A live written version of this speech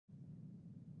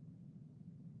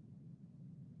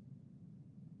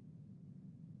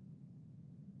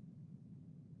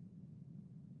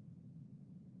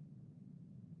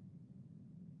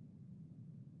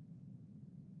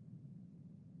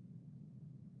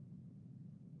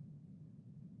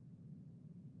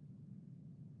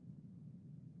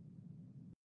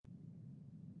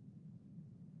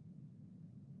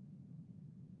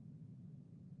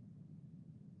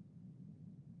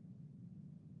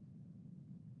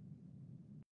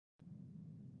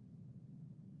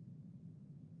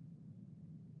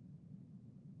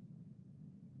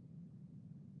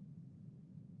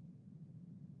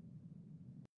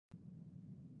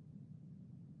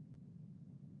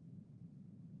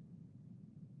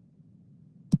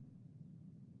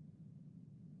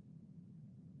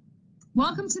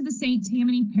Welcome to the St.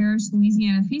 Tammany Parish,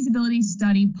 Louisiana Feasibility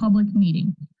Study public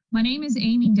meeting. My name is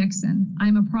Amy Dixon.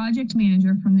 I'm a project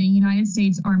manager from the United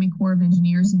States Army Corps of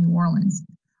Engineers in New Orleans.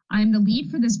 I am the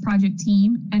lead for this project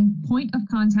team and point of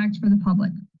contact for the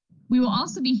public. We will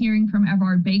also be hearing from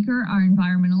Everard Baker, our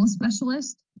environmental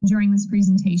specialist, during this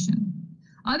presentation.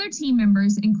 Other team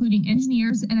members, including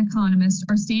engineers and economists,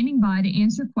 are standing by to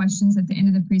answer questions at the end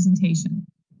of the presentation.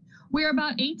 We are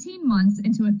about 18 months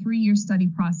into a 3-year study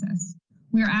process.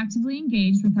 We are actively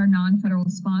engaged with our non-federal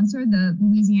sponsor, the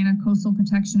Louisiana Coastal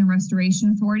Protection and Restoration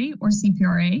Authority, or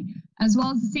CPRA, as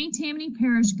well as the St. Tammany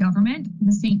Parish government,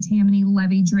 the St. Tammany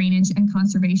Levee Drainage and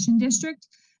Conservation District,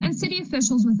 and city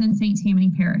officials within St.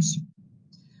 Tammany Parish.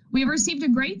 We have received a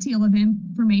great deal of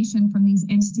information from these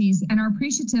entities and are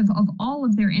appreciative of all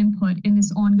of their input in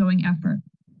this ongoing effort.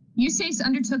 USACE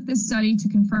undertook this study to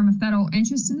confirm a federal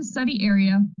interest in the study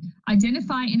area,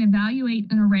 identify and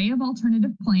evaluate an array of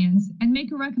alternative plans, and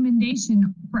make a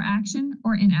recommendation for action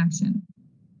or inaction.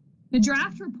 The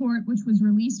draft report, which was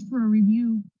released for a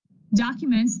review,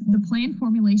 documents the plan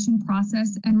formulation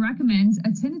process and recommends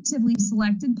a tentatively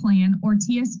selected plan, or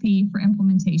TSP, for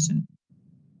implementation.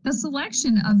 The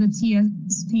selection of the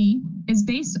TSP is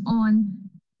based on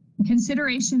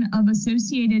consideration of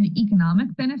associated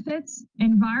economic benefits,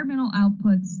 environmental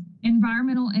outputs,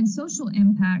 environmental and social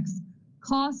impacts,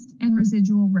 cost, and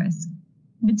residual risk.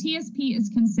 The TSP is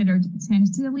considered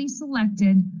tentatively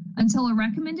selected until a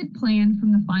recommended plan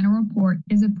from the final report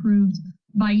is approved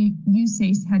by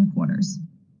USACE headquarters.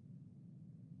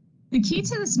 The key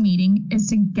to this meeting is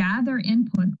to gather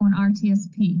input on our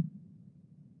TSP.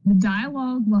 The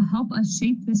dialogue will help us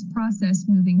shape this process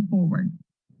moving forward.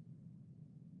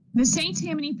 The St.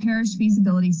 Tammany Parish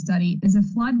Feasibility Study is a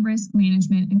flood risk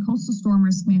management and coastal storm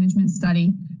risk management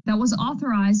study that was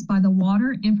authorized by the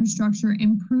Water Infrastructure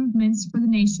Improvements for the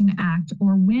Nation Act,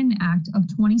 or WIN Act, of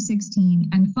 2016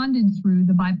 and funded through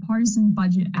the Bipartisan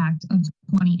Budget Act of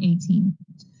 2018.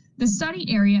 The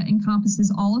study area encompasses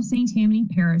all of St. Tammany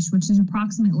Parish, which is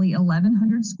approximately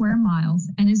 1,100 square miles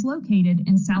and is located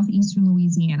in southeastern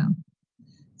Louisiana.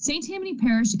 St. Tammany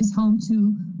Parish is home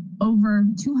to over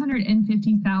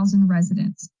 250,000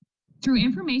 residents. Through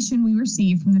information we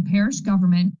received from the parish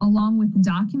government, along with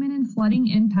documented flooding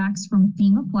impacts from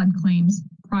FEMA flood claims,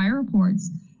 prior reports,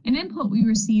 and input we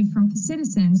received from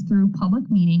citizens through public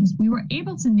meetings, we were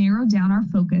able to narrow down our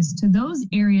focus to those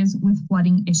areas with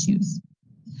flooding issues.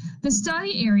 The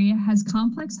study area has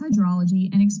complex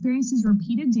hydrology and experiences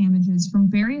repeated damages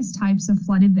from various types of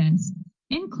flood events,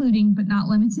 including but not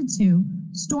limited to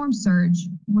storm surge,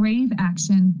 wave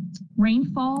action,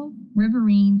 rainfall,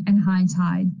 riverine, and high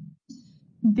tide.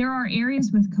 There are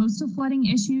areas with coastal flooding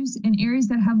issues and areas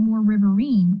that have more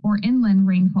riverine or inland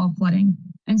rainfall flooding,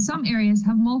 and some areas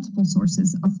have multiple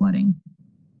sources of flooding.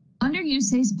 Under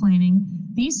USACE planning,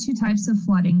 these two types of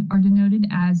flooding are denoted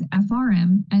as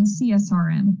FRM and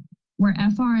CSRM, where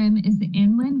FRM is the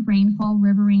inland rainfall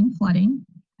riverine flooding,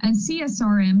 and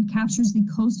CSRM captures the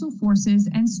coastal forces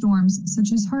and storms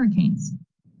such as hurricanes.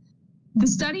 The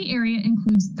study area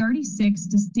includes 36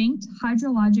 distinct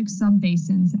hydrologic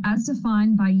subbasins as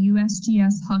defined by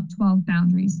USGS HUC 12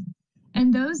 boundaries,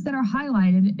 and those that are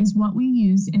highlighted is what we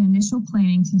used in initial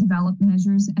planning to develop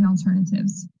measures and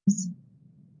alternatives.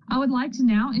 I would like to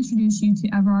now introduce you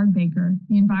to Everard Baker,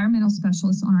 the environmental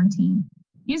specialist on our team.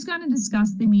 He is going to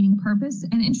discuss the meeting purpose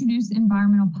and introduce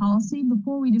environmental policy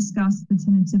before we discuss the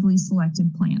tentatively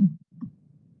selected plan.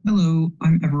 Hello,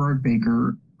 I'm Everard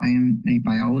Baker. I am a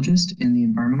biologist and the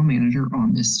environmental manager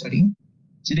on this study.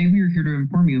 Today we are here to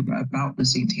inform you about the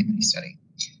St. Tammany study.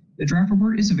 The draft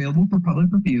report is available for public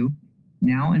review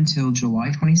now until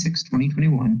July 26,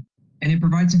 2021, and it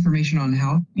provides information on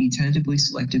how the tentatively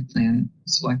selected plan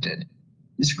selected,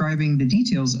 describing the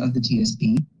details of the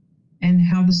TSP, and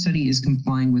how the study is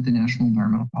complying with the National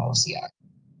Environmental Policy Act.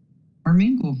 Our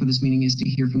main goal for this meeting is to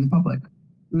hear from the public.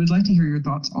 We would like to hear your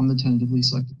thoughts on the tentatively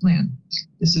selected plan.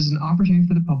 This is an opportunity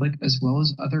for the public as well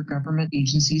as other government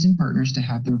agencies and partners to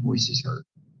have their voices heard.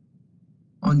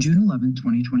 On June 11,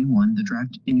 2021, the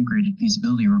draft Integrated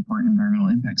Feasibility Report and Environmental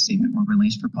Impact Statement were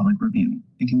released for public review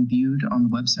and can be viewed on the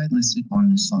website listed on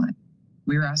this slide.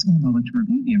 We are asking the public to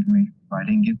review the information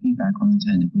provided and give feedback on the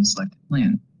tentatively selected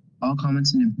plan. All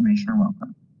comments and information are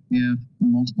welcome. We have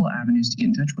multiple avenues to get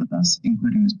in touch with us,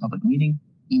 including this public meeting,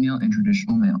 email, and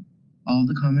traditional mail. All of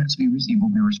the comments we receive will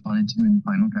be responded to in the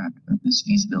final draft of this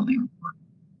feasibility report.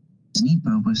 This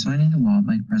NEPA was signed into law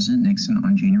by President Nixon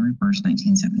on January 1,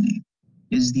 1970.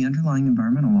 It is the underlying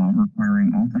environmental law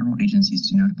requiring all federal agencies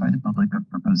to notify the public of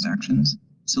proposed actions,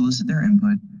 solicit their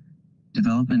input,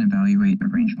 develop and evaluate a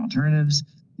range of alternatives,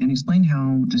 and explain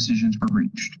how decisions were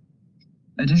reached.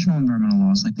 Additional environmental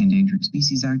laws like the Endangered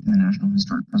Species Act and the National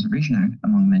Historic Preservation Act,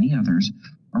 among many others,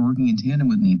 are working in tandem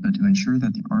with NEPA to ensure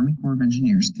that the Army Corps of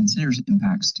Engineers considers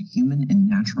impacts to human and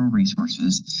natural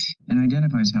resources and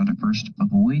identifies how to first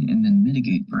avoid and then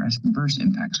mitigate for adverse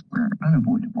impacts where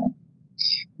unavoidable.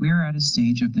 We are at a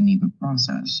stage of the NEPA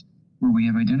process where we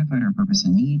have identified our purpose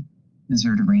and need,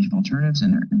 considered a range of alternatives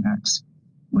and their impacts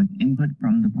with input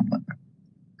from the public.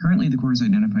 Currently, the Corps has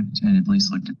identified a tentatively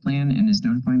selected plan and is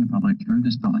notifying the public through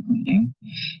this public meeting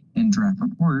and draft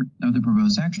report of the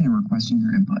proposed action and requesting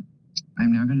your input.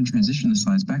 I'm now going to transition the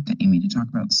slides back to Amy to talk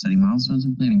about the study milestones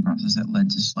and planning process that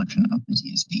led to selection of the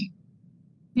TSP.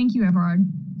 Thank you, Everard.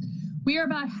 We are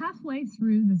about halfway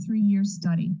through the 3-year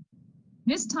study.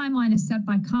 This timeline is set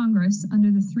by Congress under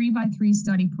the 3x3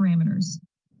 study parameters.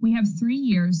 We have 3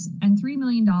 years and $3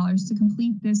 million to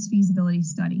complete this feasibility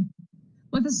study.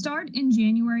 With a start in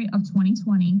January of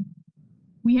 2020,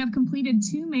 we have completed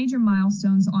 2 major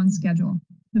milestones on schedule.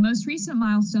 The most recent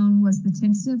milestone was the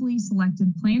tentatively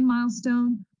selected plan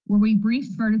milestone, where we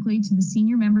briefed vertically to the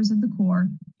senior members of the Corps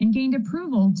and gained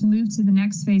approval to move to the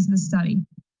next phase of the study.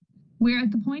 We are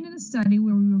at the point in the study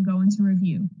where we will go into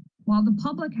review. While the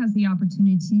public has the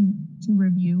opportunity to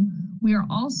review, we are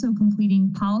also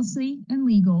completing policy and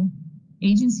legal,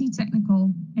 agency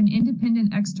technical, and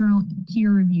independent external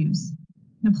peer reviews.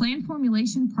 The plan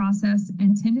formulation process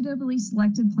and tentatively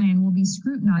selected plan will be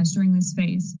scrutinized during this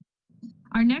phase.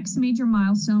 Our next major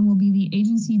milestone will be the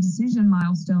agency decision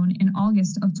milestone in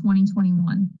August of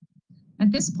 2021.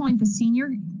 At this point, the senior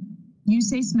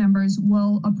USACE members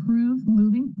will approve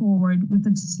moving forward with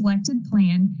the selected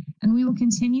plan, and we will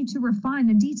continue to refine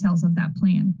the details of that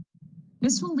plan.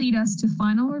 This will lead us to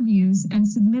final reviews and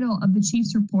submittal of the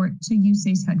Chief's report to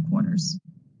USACE headquarters.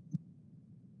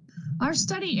 Our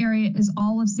study area is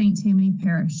all of St. Tammany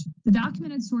Parish. The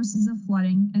documented sources of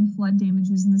flooding and flood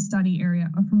damages in the study area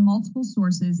are from multiple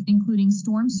sources, including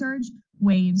storm surge,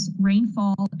 waves,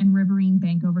 rainfall, and riverine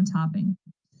bank overtopping.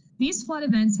 These flood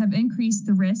events have increased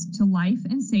the risk to life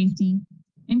and safety,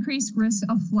 increased risk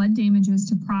of flood damages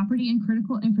to property and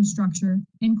critical infrastructure,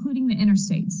 including the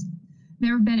interstates.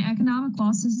 There have been economic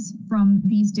losses from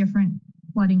these different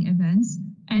flooding events,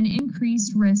 and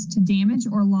increased risk to damage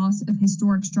or loss of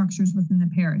historic structures within the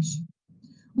parish.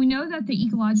 We know that the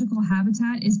ecological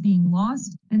habitat is being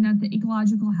lost and that the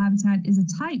ecological habitat is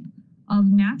a type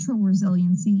of natural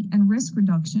resiliency and risk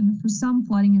reduction for some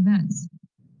flooding events.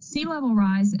 Sea level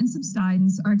rise and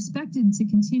subsidence are expected to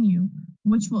continue,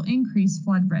 which will increase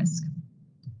flood risk.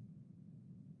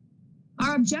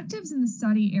 Our objectives in the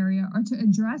study area are to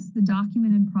address the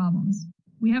documented problems.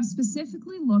 We have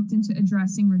specifically looked into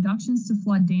addressing reductions to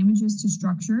flood damages to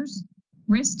structures,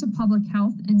 risk to public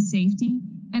health and safety,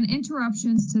 and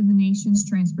interruptions to the nation's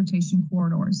transportation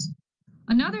corridors.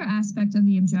 Another aspect of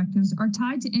the objectives are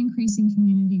tied to increasing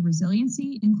community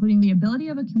resiliency, including the ability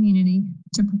of a community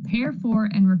to prepare for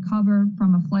and recover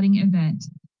from a flooding event.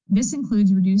 This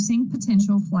includes reducing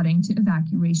potential flooding to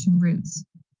evacuation routes.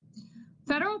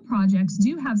 Federal projects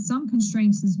do have some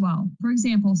constraints as well. For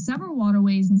example, several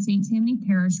waterways in St. Tammany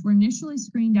Parish were initially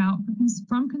screened out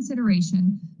from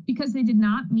consideration because they did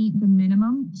not meet the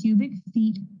minimum cubic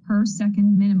feet per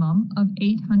second minimum of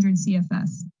 800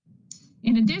 CFS.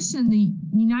 In addition, the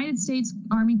United States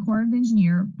Army Corps of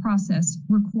Engineers process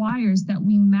requires that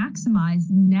we maximize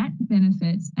net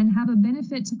benefits and have a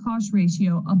benefit to cost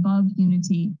ratio above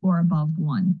unity or above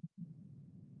 1.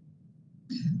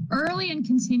 Early and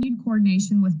continued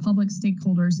coordination with public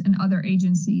stakeholders and other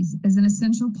agencies is an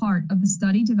essential part of the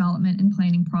study development and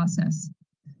planning process.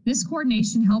 This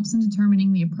coordination helps in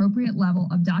determining the appropriate level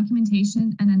of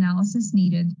documentation and analysis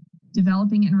needed,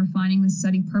 developing and refining the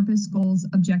study purpose, goals,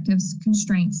 objectives,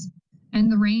 constraints,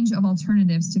 and the range of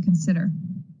alternatives to consider.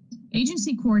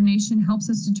 Agency coordination helps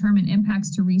us determine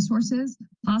impacts to resources,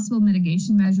 possible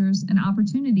mitigation measures, and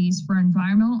opportunities for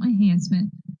environmental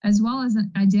enhancement, as well as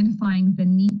identifying the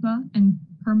NEPA and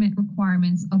permit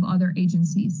requirements of other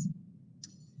agencies.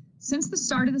 Since the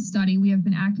start of the study, we have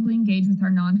been actively engaged with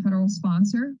our non-federal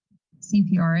sponsor,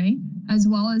 CPRA, as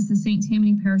well as the St.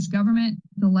 Tammany Parish government,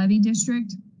 the levee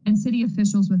district, and city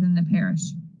officials within the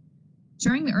parish.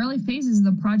 During the early phases of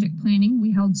the project planning,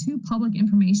 we held 2 public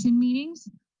information meetings,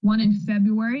 one in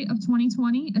February of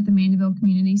 2020 at the Mandeville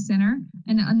Community Center,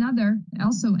 and another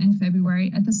also in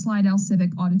February at the Slidell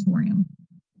Civic Auditorium.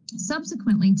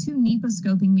 Subsequently, 2 NEPA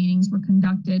scoping meetings were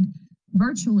conducted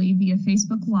virtually via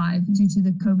Facebook Live due to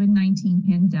the COVID-19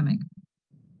 pandemic.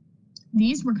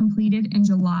 These were completed in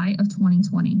July of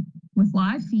 2020, with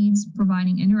live feeds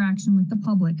providing interaction with the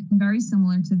public very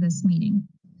similar to this meeting.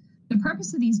 The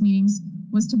purpose of these meetings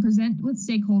was to present with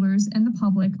stakeholders and the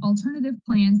public alternative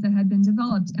plans that had been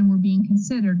developed and were being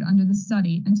considered under the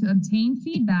study, and to obtain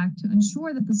feedback to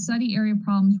ensure that the study area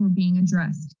problems were being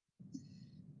addressed.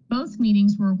 Both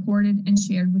meetings were recorded and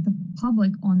shared with the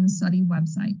public on the study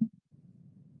website.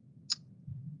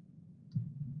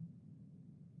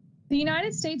 The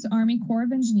United States Army Corps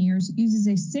of Engineers uses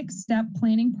a 6-step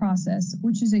planning process,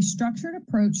 which is a structured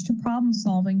approach to problem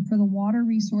solving for the water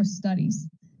resource studies.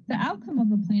 The outcome of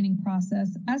the planning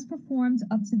process, as performed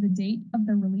up to the date of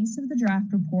the release of the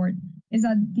draft report, is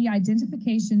the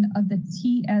identification of the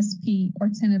TSP, or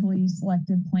tentatively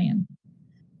selected plan.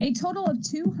 A total of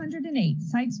 208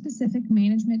 site-specific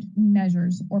management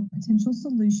measures or potential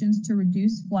solutions to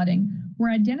reduce flooding were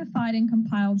identified and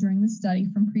compiled during the study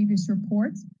from previous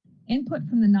reports, input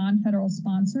from the non-federal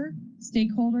sponsor,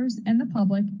 stakeholders, and the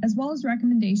public, as well as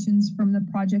recommendations from the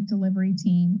Project Delivery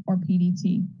Team, or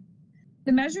PDT.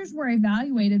 The measures were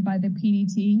evaluated by the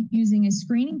PDT using a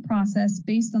screening process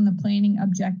based on the planning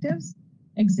objectives,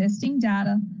 existing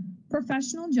data,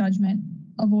 professional judgment,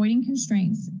 avoiding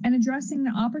constraints, and addressing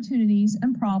the opportunities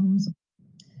and problems.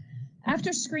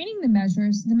 After screening the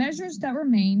measures that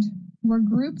remained were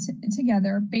grouped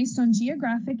together based on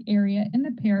geographic area in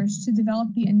the parish to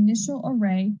develop the initial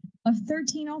array of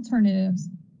 13 alternatives,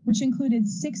 which included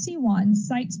 61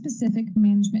 site-specific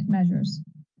management measures.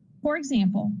 For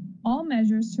example, all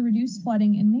measures to reduce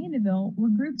flooding in Mandeville were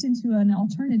grouped into an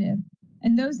alternative,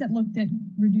 and those that looked at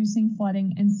reducing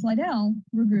flooding in Slidell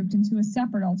were grouped into a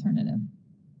separate alternative.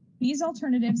 These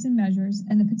alternatives and measures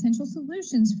and the potential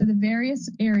solutions for the various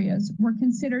areas were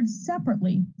considered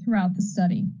separately throughout the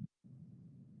study.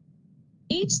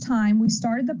 Each time we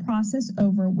started the process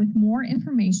over with more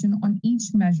information on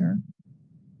each measure,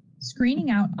 screening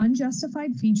out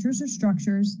unjustified features or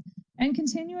structures, and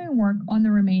continuing work on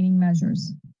the remaining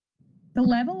measures. The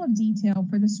level of detail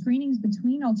for the screenings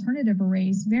between alternative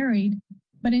arrays varied,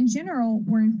 but in general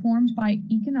were informed by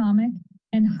economic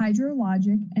and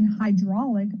hydrologic and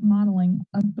hydraulic modeling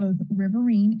of both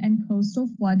riverine and coastal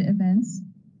flood events,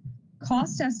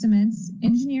 cost estimates,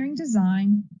 engineering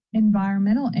design,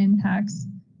 environmental impacts,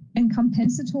 and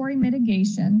compensatory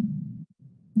mitigation,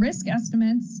 risk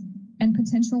estimates, and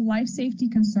potential life safety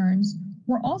concerns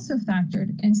were also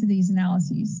factored into these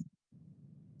analyses.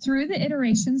 Through the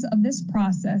iterations of this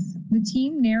process, the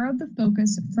team narrowed the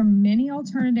focus from many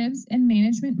alternatives and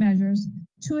management measures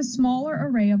to a smaller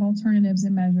array of alternatives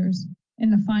and measures. In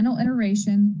the final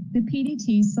iteration, the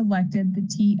PDT selected the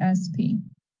TSP.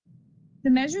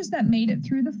 The measures that made it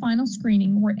through the final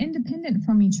screening were independent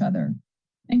from each other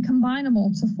and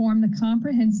combinable to form the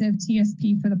comprehensive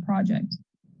TSP for the project.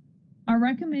 Our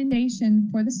recommendation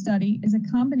for the study is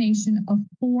a combination of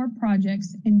 4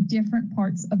 projects in different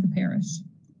parts of the parish.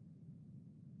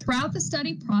 Throughout the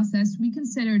study process, we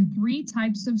considered 3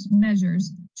 types of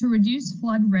measures to reduce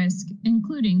flood risk,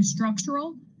 including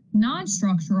structural,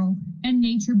 non-structural, and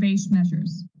nature-based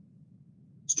measures.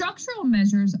 Structural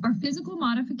measures are physical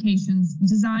modifications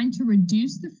designed to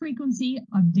reduce the frequency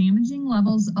of damaging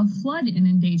levels of flood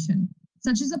inundation,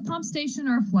 such as a pump station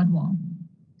or a flood wall.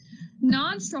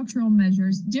 Non-structural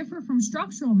measures differ from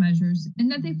structural measures in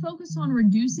that they focus on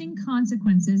reducing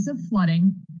consequences of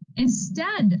flooding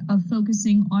instead of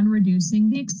focusing on reducing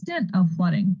the extent of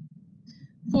flooding.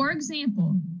 For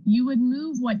example, you would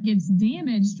move what gets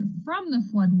damaged from the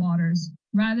floodwaters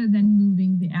rather than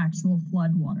moving the actual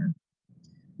floodwater.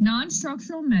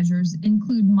 Non-structural measures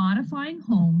include modifying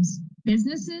homes,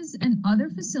 businesses, and other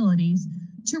facilities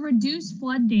to reduce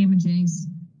flood damages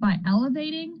by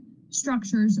elevating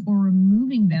structures or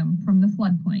removing them from the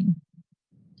floodplain.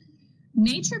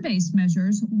 Nature-based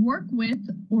measures work with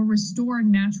or restore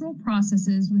natural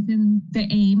processes within the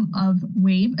aim of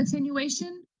wave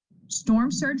attenuation,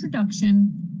 storm surge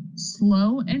reduction,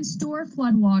 slow and store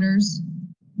floodwaters,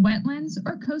 wetlands,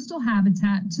 or coastal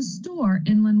habitat to store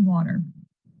inland water.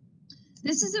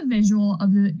 This is a visual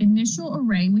of the initial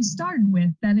array we started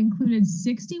with that included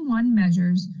 61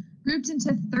 measures grouped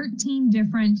into 13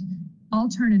 different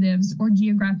alternatives or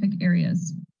geographic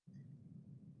areas.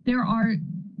 There are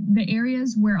the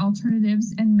areas where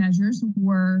alternatives and measures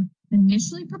were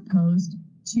initially proposed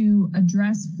to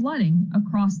address flooding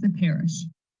across the parish.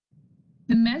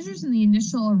 The measures in the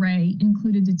initial array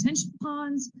included detention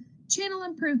ponds, channel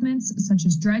improvements such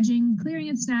as dredging, clearing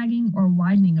and snagging, or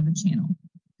widening of a channel.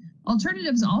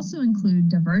 Alternatives also include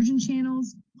diversion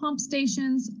channels, pump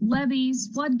stations, levees,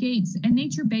 floodgates, and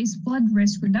nature-based flood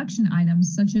risk reduction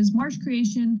items such as marsh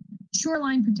creation,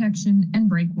 shoreline protection, and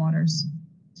breakwaters.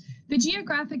 The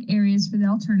geographic areas for the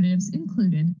alternatives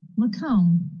included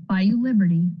Lacombe, Bayou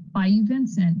Liberty, Bayou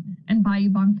Vincent, and Bayou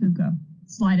Bonfuca,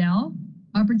 Slidell,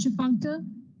 Upper Tchefuncte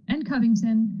and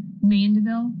Covington,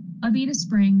 Mandeville, Abita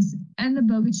Springs, and the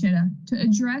Bogachita to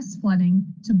address flooding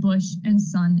to Bush and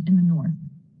Sun in the north.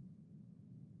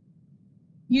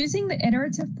 Using the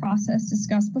iterative process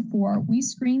discussed before, we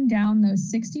screened down those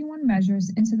 61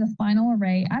 measures into the final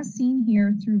array as seen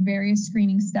here through various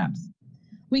screening steps.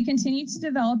 We continued to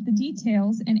develop the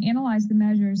details and analyze the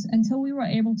measures until we were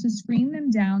able to screen them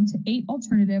down to 8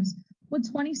 alternatives with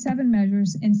 27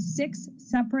 measures in 6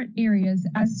 separate areas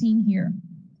as seen here.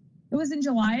 It was in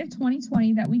July of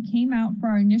 2020 that we came out for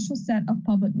our initial set of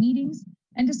public meetings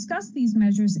and discussed these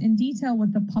measures in detail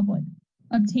with the public,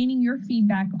 obtaining your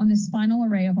feedback on this final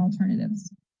array of alternatives.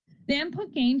 The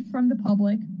input gained from the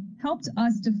public helped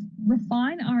us to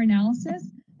refine our analysis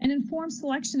and inform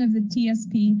selection of the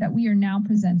TSP that we are now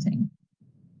presenting.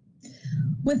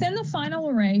 Within the final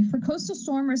array for coastal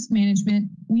storm risk management,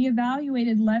 we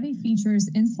evaluated levee features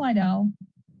in Slidell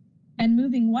and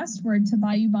moving westward to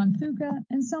Bayou Bonfouca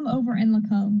and some over in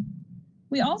Lacombe.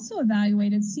 We also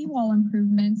evaluated seawall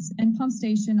improvements and pump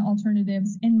station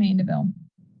alternatives in Mandeville.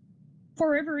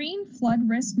 For riverine flood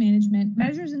risk management,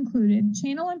 measures included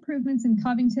channel improvements in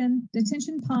Covington,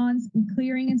 detention ponds, and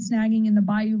clearing and snagging in the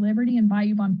Bayou Liberty and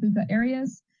Bayou Bonfouca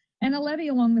areas, and a levee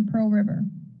along the Pearl River.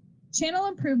 Channel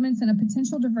improvements and a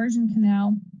potential diversion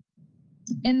canal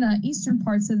in the eastern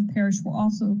parts of the parish were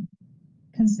also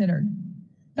considered.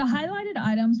 The highlighted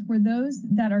items were those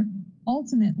that are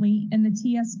ultimately in the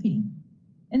TSP.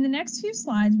 In the next few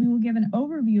slides, we will give an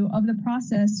overview of the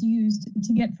process used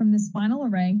to get from this final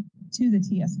array to the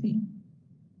TSP.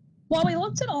 While we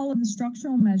looked at all of the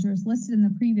structural measures listed in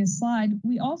the previous slide,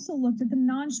 we also looked at the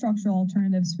non-structural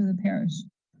alternatives for the parish.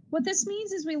 What this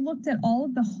means is we looked at all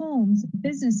of the homes,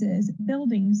 businesses,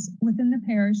 buildings within the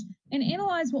parish and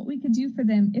analyzed what we could do for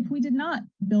them if we did not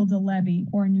build a levee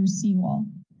or a new seawall.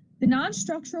 The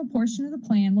non-structural portion of the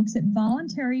plan looks at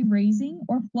voluntary raising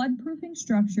or flood-proofing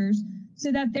structures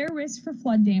so that their risk for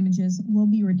flood damages will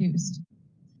be reduced.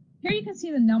 Here you can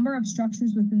see the number of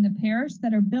structures within the parish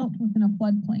that are built within a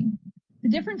floodplain. The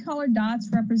different colored dots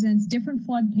represents different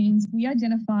floodplains we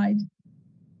identified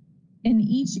in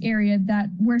each area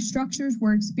where structures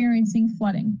were experiencing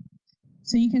flooding.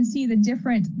 So you can see the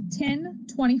different 10,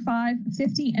 25,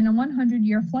 50, and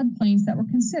 100-year floodplains that were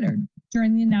considered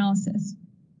during the analysis.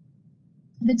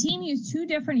 The team used 2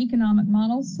 different economic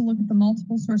models to look at the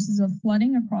multiple sources of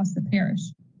flooding across the parish.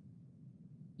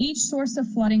 Each source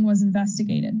of flooding was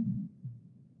investigated.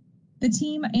 The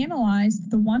team analyzed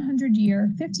the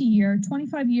 100-year, 50-year,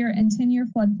 25-year, and 10-year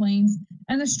floodplains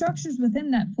and the structures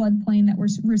within that floodplain that were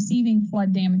receiving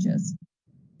flood damages.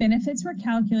 Benefits were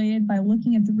calculated by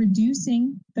looking at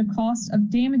reducing the cost of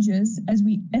damages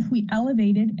if we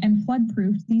elevated and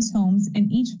flood-proofed these homes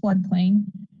in each floodplain,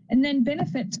 and then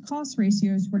benefit to cost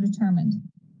ratios were determined.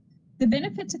 The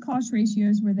benefit to cost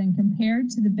ratios were then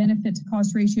compared to the benefit to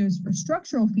cost ratios for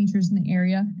structural features in the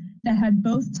area that had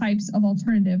both types of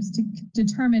alternatives to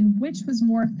determine which was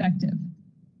more effective.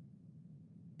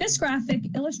 This graphic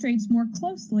illustrates more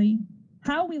closely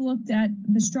how we looked at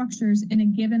the structures in a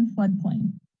given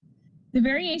floodplain. The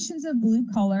variations of blue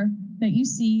color that you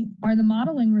see are the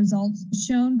modeling results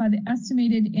shown by the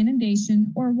estimated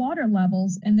inundation or water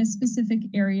levels in this specific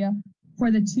area for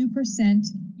the 2%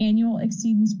 annual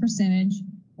exceedance percentage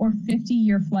or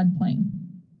 50-year floodplain.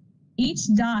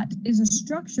 Each dot is a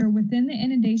structure within the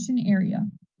inundation area.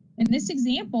 In this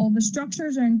example, the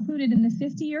structures are included in the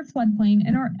 50-year floodplain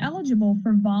and are eligible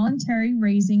for voluntary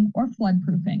raising or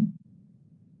floodproofing.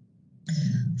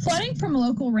 Flooding from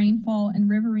local rainfall and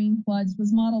riverine floods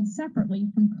was modeled separately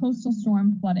from coastal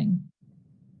storm flooding.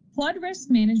 Flood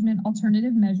risk management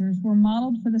alternative measures were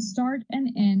modeled for the start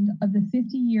and end of the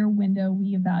 50-year window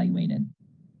we evaluated.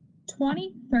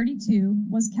 2032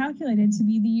 was calculated to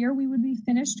be the year we would be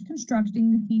finished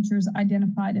constructing the features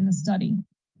identified in the study.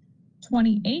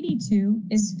 2082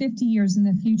 is 50 years in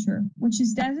the future, which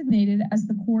is designated as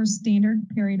the Corps' standard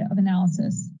period of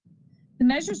analysis. The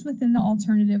measures within the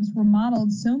alternatives were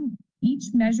modeled so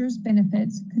each measure's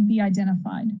benefits could be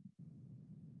identified.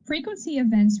 Frequency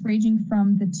events ranging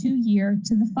from the 2-year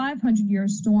to the 500-year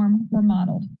storm were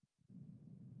modeled.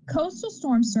 Coastal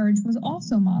storm surge was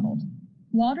also modeled.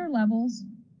 Water levels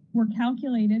were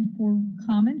calculated for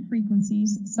common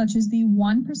frequencies such as the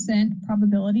 1%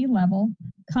 probability level,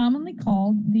 commonly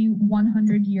called the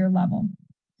 100-year level.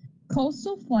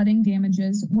 Coastal flooding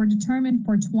damages were determined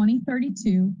for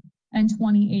 2032 and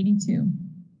 2082.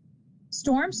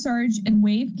 Storm surge and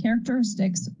wave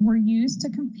characteristics were used to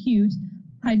compute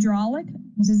hydraulic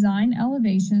design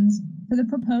elevations for the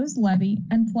proposed levee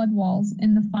and flood walls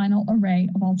in the final array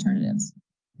of alternatives.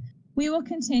 We will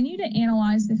continue to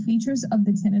analyze the features of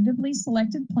the tentatively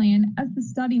selected plan as the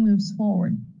study moves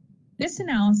forward. This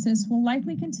analysis will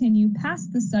likely continue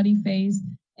past the study phase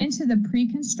into the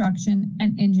pre-construction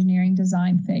and engineering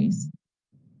design phase.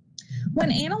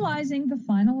 When analyzing the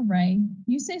final array,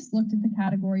 USACE looked at the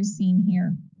categories seen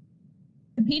here.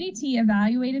 The PDT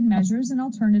evaluated measures and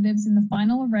alternatives in the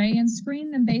final array and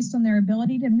screened them based on their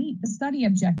ability to meet the study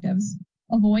objectives,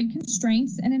 avoid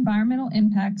constraints and environmental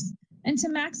impacts, and to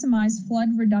maximize flood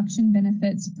reduction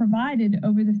benefits provided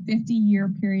over the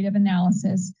 50-year period of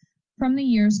analysis from the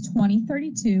years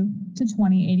 2032 to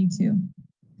 2082.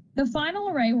 The final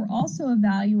array were also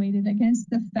evaluated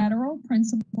against the federal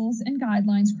principles and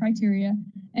guidelines criteria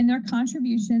and their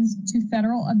contributions to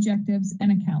federal objectives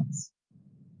and accounts.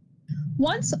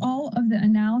 Once all of the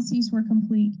analyses were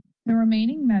complete, the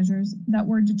remaining measures that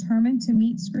were determined to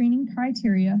meet screening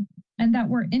criteria and that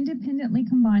were independently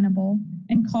combinable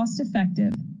and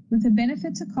cost-effective with a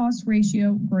benefit-to-cost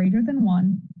ratio greater than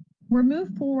 1 were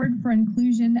moved forward for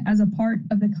inclusion as a part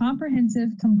of the comprehensive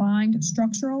combined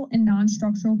structural and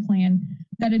non-structural plan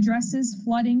that addresses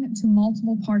flooding to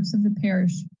multiple parts of the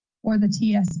parish, or the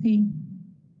TSP.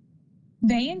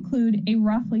 They include a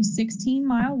roughly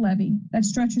 16-mile levee that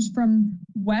stretches from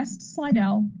West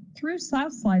Slidell through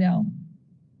South Slidell,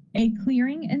 a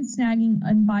clearing and snagging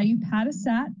on Bayou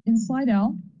Patasat in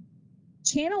Slidell,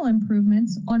 channel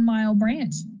improvements on Mile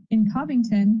Branch in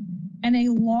Covington, and a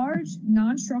large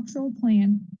non-structural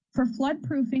plan for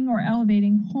floodproofing or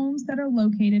elevating homes that are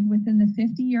located within the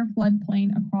 50-year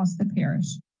floodplain across the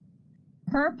parish.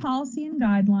 Per policy and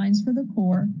guidelines for the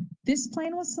Corps, this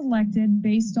plan was selected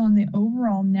based on the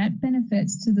overall net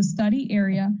benefits to the study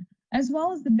area as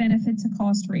well as the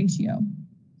benefit-to-cost ratio.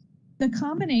 The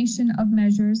combination of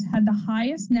measures had the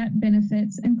highest net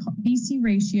benefits and BC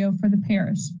ratio for the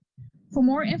parish. For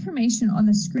more information on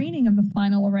the screening of the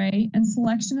final array and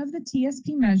selection of the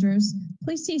TSP measures,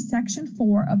 please see Section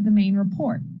 4 of the main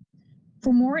report.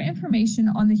 For more information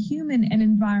on the human and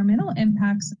environmental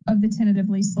impacts of the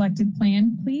tentatively selected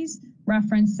plan, please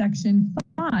reference Section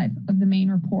 5 of the main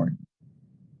report.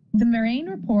 The main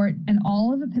report and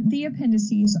all of the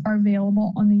appendices are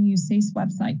available on the USACE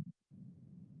website.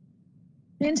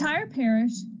 The entire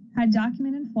parish had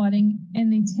documented flooding in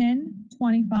the 10,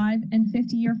 25, and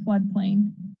 50-year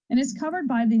floodplain and is covered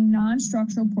by the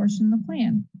non-structural portion of the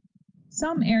plan.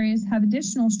 Some areas have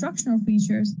additional structural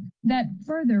features that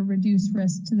further reduce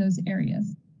risk to those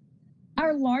areas.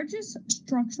 Our largest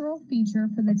structural feature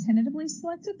for the tentatively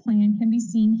selected plan can be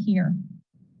seen here.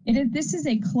 This is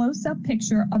a close-up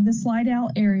picture of the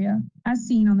Slidell area as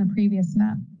seen on the previous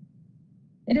map.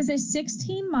 It is a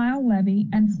 16-mile levee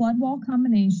and floodwall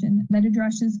combination that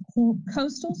addresses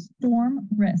coastal storm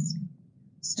risk.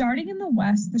 Starting in the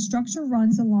west, the structure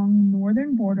runs along the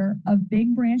northern border of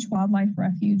Big Branch Wildlife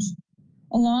Refuge,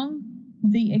 along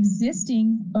the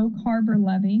existing Oak Harbor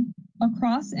levee,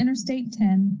 across Interstate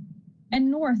 10,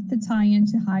 and north to tie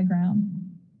into high ground.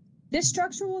 This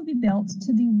structure will be built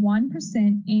to the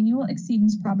 1% annual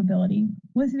exceedance probability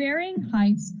with varying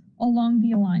heights along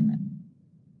the alignment.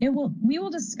 We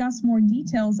will discuss more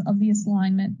details of this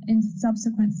alignment in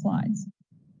subsequent slides.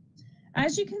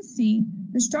 As you can see,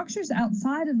 the structures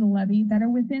outside of the levee that are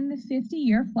within the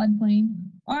 50-year floodplain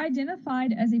are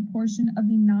identified as a portion of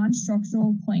the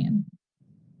non-structural plan.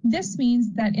 This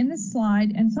means that in this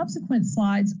slide and subsequent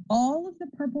slides, all of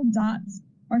the purple dots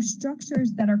are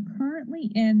structures that are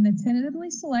currently in the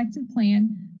tentatively selected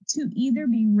plan to either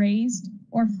be raised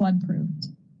or floodproofed.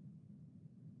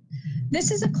 This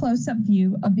is a close-up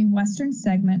view of the western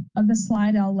segment of the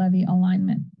Slidell levee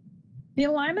alignment. The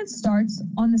alignment starts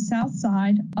on the south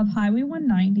side of Highway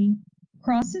 190,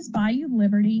 crosses Bayou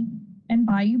Liberty and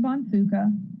Bayou Bonfuca,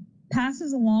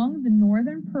 passes along the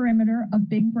northern perimeter of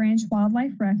Big Branch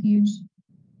Wildlife Refuge,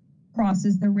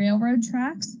 crosses the railroad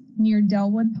tracks near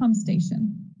Delwood Pump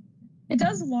Station. It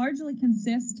does largely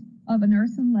consist of an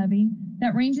earthen levee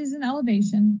that ranges in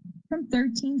elevation from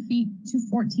 13 feet to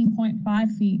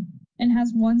 14.5 feet and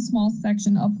has one small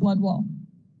section of flood wall.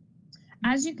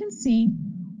 As you can see,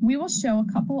 we will show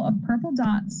a couple of purple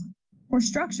dots for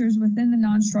structures within the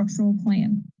non-structural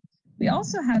plan. We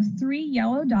also have 3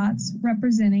 yellow dots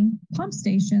representing pump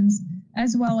stations,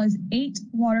 as well as 8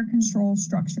 water control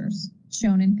structures,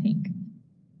 shown in pink.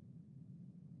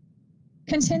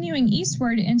 Continuing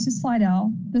eastward into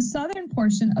Slidell, the southern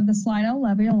portion of the Slidell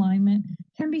levee alignment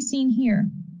can be seen here.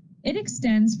 It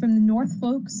extends from the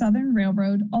Norfolk Southern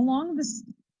Railroad along the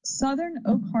southern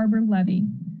Oak Harbor levee,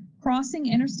 crossing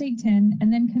Interstate 10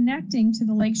 and then connecting to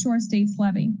the Lakeshore Estates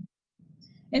levee.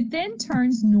 It then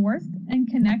turns north and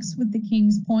connects with the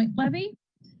Kings Point levee.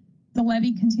 The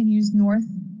levee continues north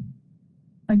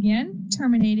again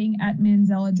terminating at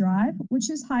Manzella Drive, which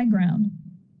is high ground.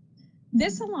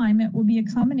 This alignment will be a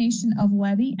combination of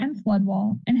levee and flood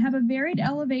wall and have a varied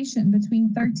elevation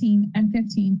between 13 and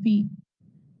 15 feet.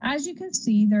 As you can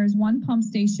see, there is one pump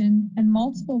station and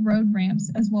multiple road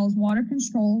ramps as well as water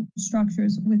control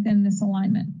structures within this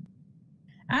alignment.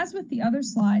 As with the other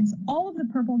slides, all of the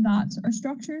purple dots are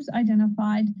structures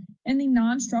identified in the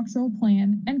non-structural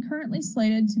plan and currently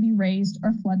slated to be raised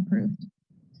or flood-proofed.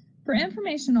 For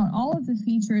information on all of the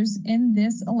features in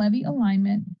this levee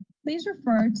alignment, please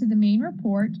refer to the main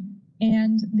report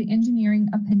and the engineering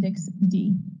appendix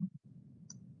D.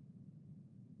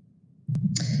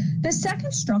 The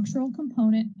second structural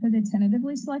component for the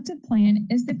tentatively selected plan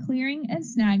is the clearing and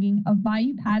snagging of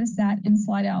Bayou Patasat in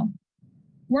Slidell.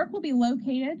 Work will be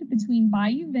located between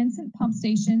Bayou Vincent Pump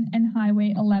Station and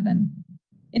Highway 11.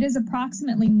 It is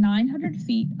approximately 900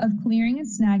 feet of clearing and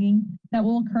snagging that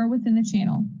will occur within the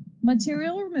channel.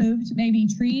 Material removed may be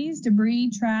trees, debris,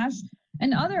 trash,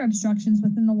 and other obstructions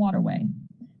within the waterway.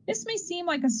 This may seem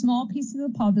like a small piece of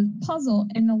the puzzle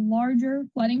in the larger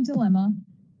flooding dilemma,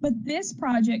 but this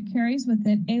project carries with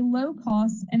it a low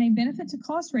cost and a benefit to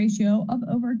cost ratio of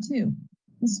over 2.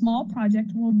 The small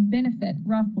project will benefit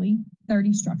roughly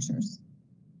 30 structures.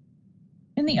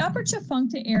 In the Upper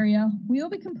Tchefuncte area, we will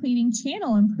be completing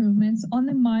channel improvements on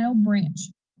the Mile Branch,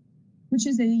 which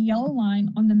is a yellow line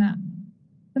on the map.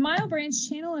 The Mile Branch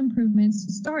channel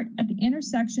improvements start at the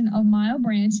intersection of Mile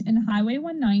Branch and Highway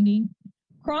 190,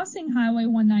 crossing Highway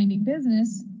 190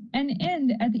 Business, and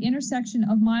end at the intersection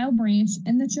of Mile Branch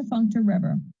and the Tchefuncte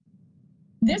River.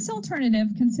 This alternative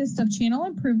consists of channel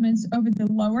improvements over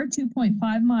the lower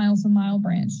 2.5 miles of Mile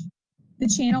Branch. The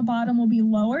channel bottom will be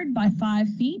lowered by 5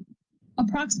 feet.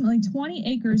 Approximately 20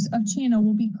 acres of channel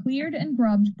will be cleared and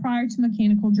grubbed prior to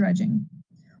mechanical dredging.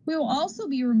 We will also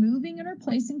be removing and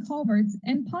replacing culverts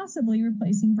and possibly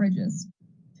replacing bridges.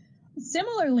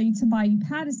 Similarly to Bayou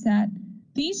Patasat,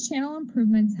 these channel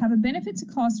improvements have a benefit to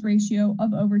cost ratio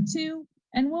of over 2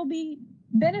 and will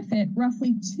benefit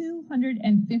roughly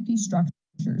 250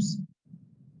 structures.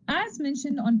 As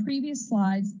mentioned on previous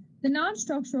slides, the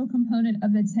non-structural component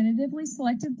of the tentatively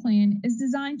selected plan is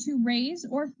designed to raise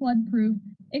or flood-proof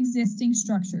existing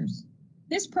structures.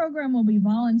 This program will be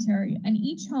voluntary and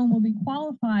each home will be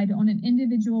qualified on an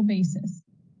individual basis.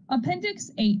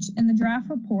 Appendix H in the draft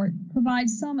report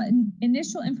provides some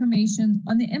initial information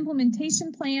on the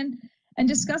implementation plan and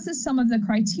discusses some of the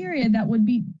criteria that would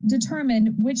be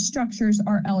determined which structures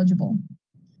are eligible.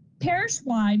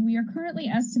 Parish-wide, we are currently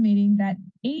estimating that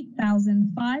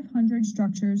 8,500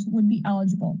 structures would be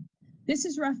eligible. This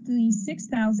is roughly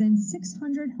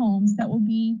 6,600 homes that will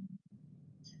be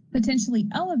potentially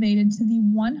elevated to the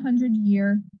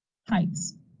 100-year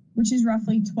heights, which is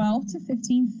roughly 12 to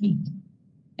 15 feet.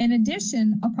 In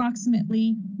addition,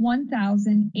 approximately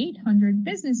 1,800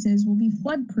 businesses will be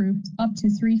flood-proofed up to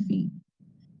 3 feet.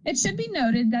 It should be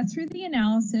noted that through the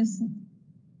analysis,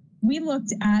 we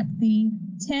looked at the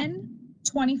 10,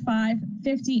 25,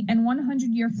 50, and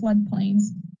 100-year floodplains.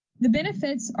 The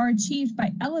benefits are achieved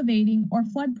by elevating or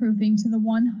flood-proofing to the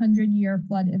 100-year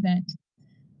flood event.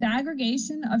 The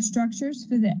aggregation of structures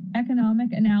for the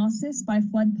economic analysis by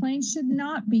floodplain should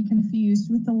not be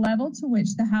confused with the level to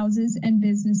which the houses and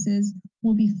businesses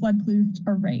will be flood-proofed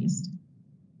or raised.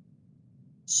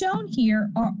 Shown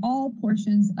here are all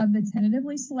portions of the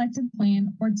tentatively selected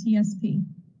plan, or TSP.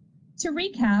 To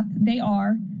recap, they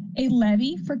are a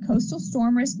levee for coastal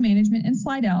storm risk management in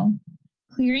Slidell,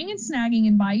 clearing and snagging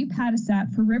in Bayou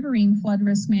Patasat for riverine flood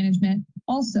risk management,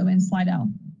 also in Slidell,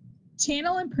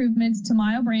 channel improvements to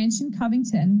Mile Branch and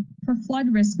Covington for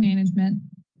flood risk management,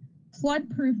 flood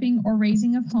proofing or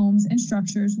raising of homes and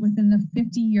structures within the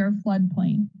 50-year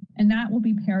floodplain, and that will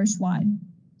be parish-wide.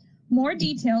 More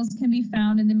details can be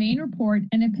found in the main report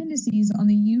and appendices on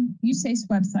the USACE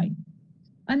website.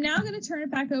 I'm now going to turn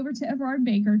it back over to Everard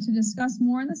Baker to discuss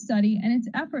more on the study and its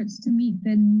efforts to meet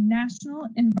the National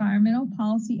Environmental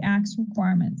Policy Act's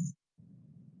requirements.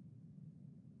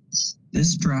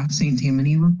 This draft St.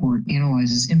 Tammany report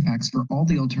analyzes impacts for all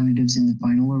the alternatives in the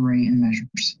final array and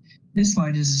measures. This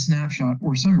slide is a snapshot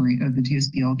or summary of the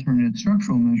TSP alternative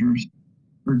structural measures.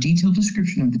 For a detailed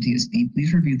description of the TSP,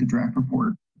 please review the draft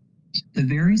report. The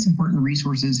various important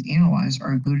resources analyzed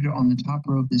are included on the top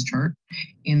row of this chart,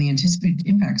 and the anticipated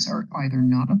impacts are either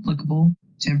not applicable,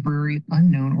 temporary,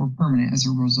 unknown, or permanent as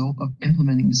a result of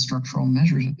implementing the structural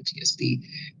measures of the TSP,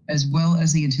 as well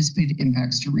as the anticipated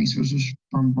impacts to resources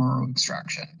from borrow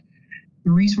extraction.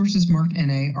 The resources marked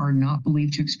NA are not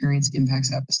believed to experience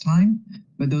impacts at this time,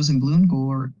 but those in blue and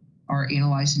gold are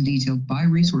analyzed in detail by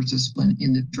resource discipline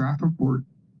in the draft report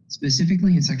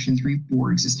specifically in Section 3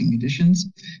 for existing conditions,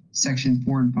 Section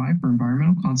 4 and 5 for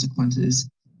environmental consequences,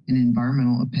 and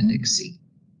Environmental Appendix C.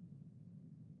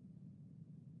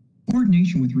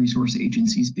 Coordination with resource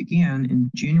agencies began in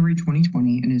January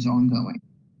 2020 and is ongoing.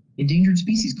 Endangered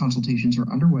species consultations are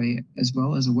underway, as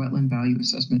well as a Wetland Value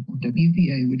Assessment, or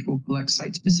WVA, which will collect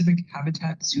site-specific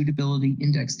habitat suitability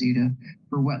index data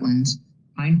for wetlands,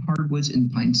 pine hardwoods,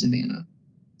 and pine savanna.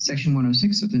 Section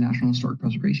 106 of the National Historic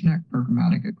Preservation Act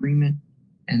Programmatic Agreement,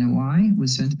 NOI,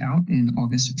 was sent out in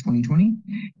August of 2020,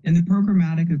 and the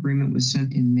Programmatic Agreement was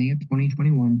sent in May of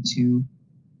 2021 to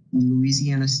the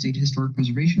Louisiana State Historic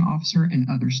Preservation Officer and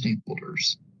other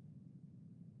stakeholders.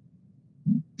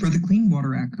 For the Clean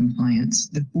Water Act compliance,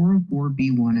 the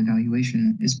 404B1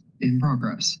 evaluation is in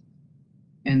progress,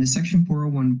 and the Section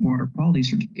 401 Water Quality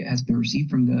Certificate has been received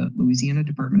from the Louisiana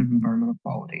Department of Environmental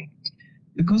Quality.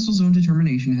 The coastal zone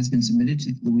determination has been submitted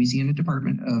to the Louisiana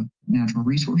Department of Natural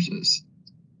Resources.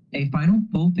 A final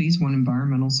full Phase 1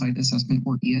 environmental site assessment,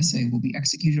 or ESA, will be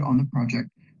executed on the project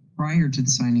prior to the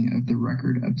signing of the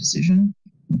Record of Decision,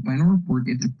 the final report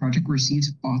if the project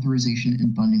receives authorization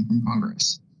and funding from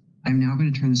Congress. I'm now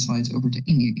going to turn the slides over to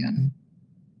Amy again.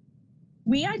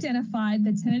 We identified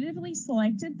the tentatively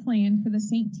selected plan for the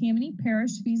St. Tammany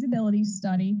Parish Feasibility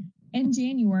Study in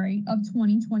January of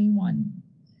 2021.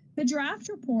 The draft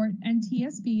report and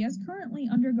TSB is currently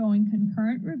undergoing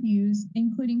concurrent reviews,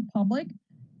 including public,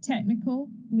 technical,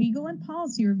 legal, and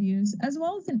policy reviews, as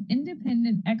well as an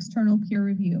independent external peer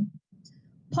review.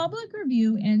 Public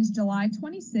review ends July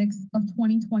 26th of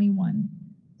 2021.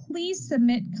 Please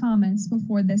submit comments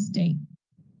before this date.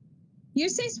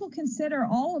 USACE will consider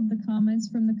all of the comments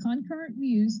from the concurrent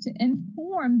reviews to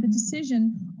inform the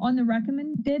decision on the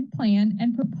recommended plan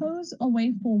and propose a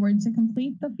way forward to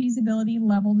complete the feasibility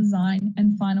level design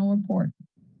and final report.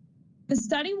 The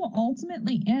study will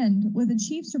ultimately end with a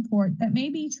chief's report that may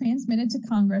be transmitted to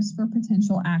Congress for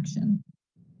potential action.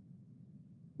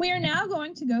 We are now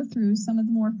going to go through some of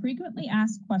the more frequently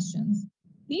asked questions.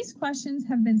 These questions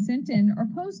have been sent in or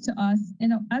posed to us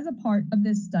as a part of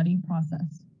this study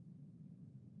process.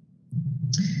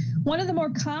 One of the more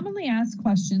commonly asked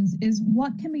questions is,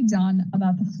 what can be done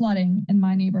about the flooding in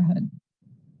my neighborhood?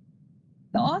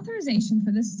 The authorization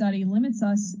for this study limits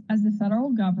us as the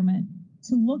federal government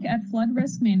to look at flood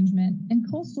risk management and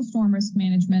coastal storm risk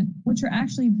management, which are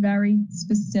actually very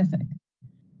specific.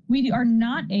 We are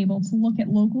not able to look at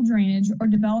local drainage or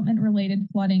development-related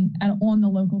flooding on the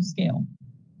local scale.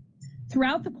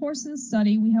 Throughout the course of the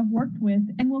study, we have worked with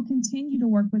and will continue to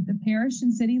work with the parish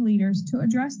and city leaders to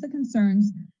address the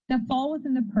concerns that fall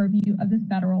within the purview of the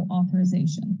federal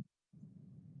authorization.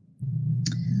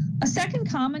 A second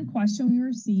common question we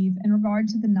receive in regard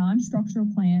to the non-structural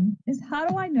plan is, how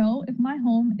do I know if my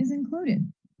home is included?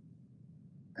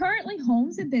 Currently,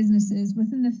 homes and businesses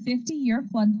within the 50-year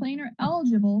floodplain are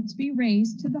eligible to be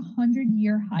raised to the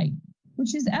 100-year height,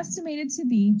 which is estimated to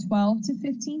be 12 to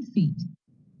 15 feet.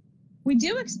 We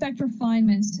do expect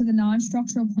refinements to the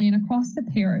non-structural plan across the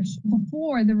parish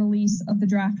before the release of the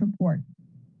draft report.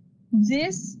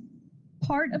 This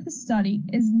part of the study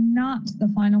is not the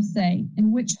final say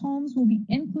in which homes will be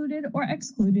included or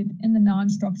excluded in the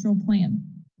non-structural plan.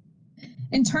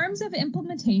 In terms of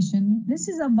implementation, this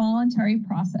is a voluntary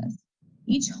process.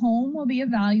 Each home will be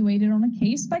evaluated on a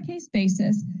case-by-case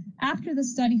basis after the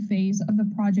study phase of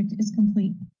the project is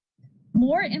complete.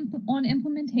 More on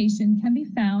implementation can be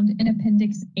found in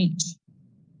Appendix H.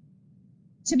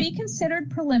 To be considered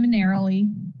preliminarily,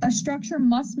 a structure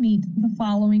must meet the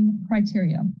following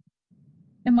criteria.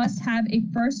 It must have a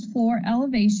first floor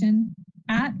elevation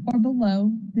at or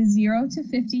below the 0 to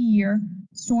 50-year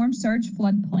storm surge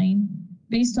floodplain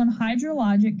based on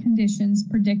hydrologic conditions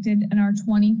predicted in our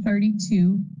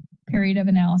 2032 period of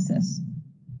analysis.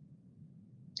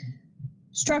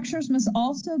 Structures must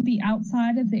also be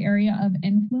outside of the area of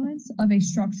influence of a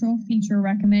structural feature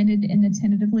recommended in the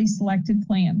tentatively selected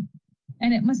plan,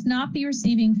 and it must not be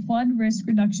receiving flood risk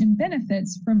reduction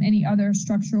benefits from any other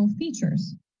structural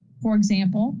features. For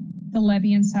example, the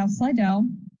levee in South Slidell,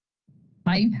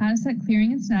 bayou paddock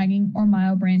clearing and snagging, or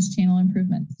Mile Branch channel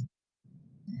improvements.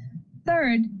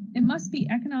 Third, it must be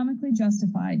economically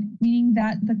justified, meaning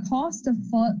that the cost of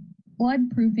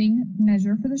flood-proofing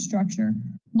measure for the structure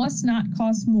must not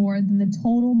cost more than the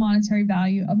total monetary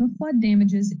value of the flood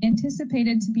damages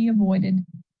anticipated to be avoided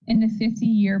in the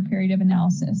 50-year period of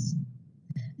analysis.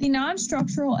 The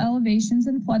non-structural elevations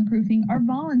and floodproofing are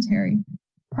voluntary.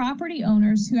 Property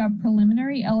owners who have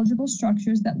preliminary eligible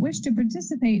structures that wish to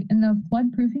participate in the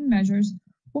floodproofing measures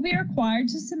will be required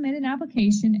to submit an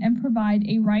application and provide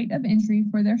a right of entry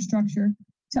for their structure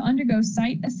to undergo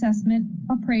site assessment,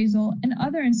 appraisal, and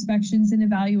other inspections and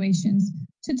evaluations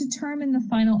to determine the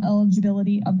final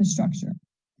eligibility of the structure.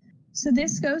 So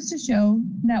this goes to show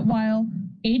that while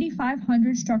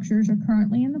 8,500 structures are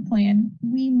currently in the plan,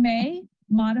 we may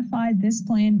modify this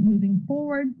plan moving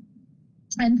forward,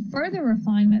 and further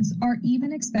refinements are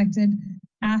even expected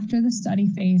after the study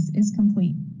phase is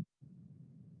complete.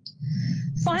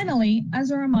 Finally, as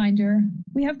a reminder,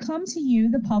 we have come to you,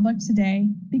 the public, today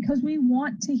because we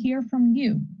want to hear from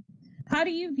you. How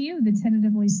do you view the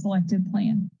tentatively selected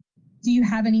plan? Do you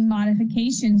have any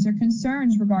modifications or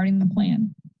concerns regarding the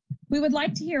plan? We would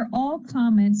like to hear all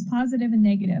comments, positive and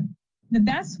negative. The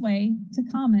best way to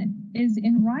comment is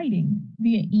in writing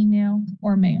via email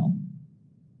or mail.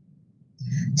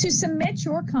 To submit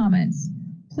your comments,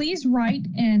 please write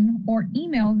in or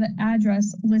email the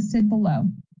address listed below.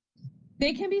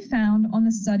 They can be found on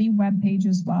the study webpage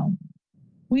as well.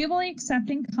 We will be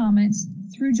accepting comments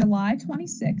through July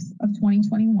 26th of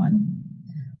 2021.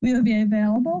 We will be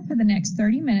available for the next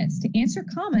 30 minutes to answer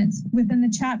comments within the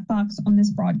chat box on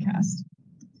this broadcast.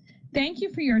 Thank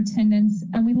you for your attendance,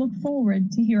 and we look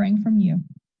forward to hearing from you.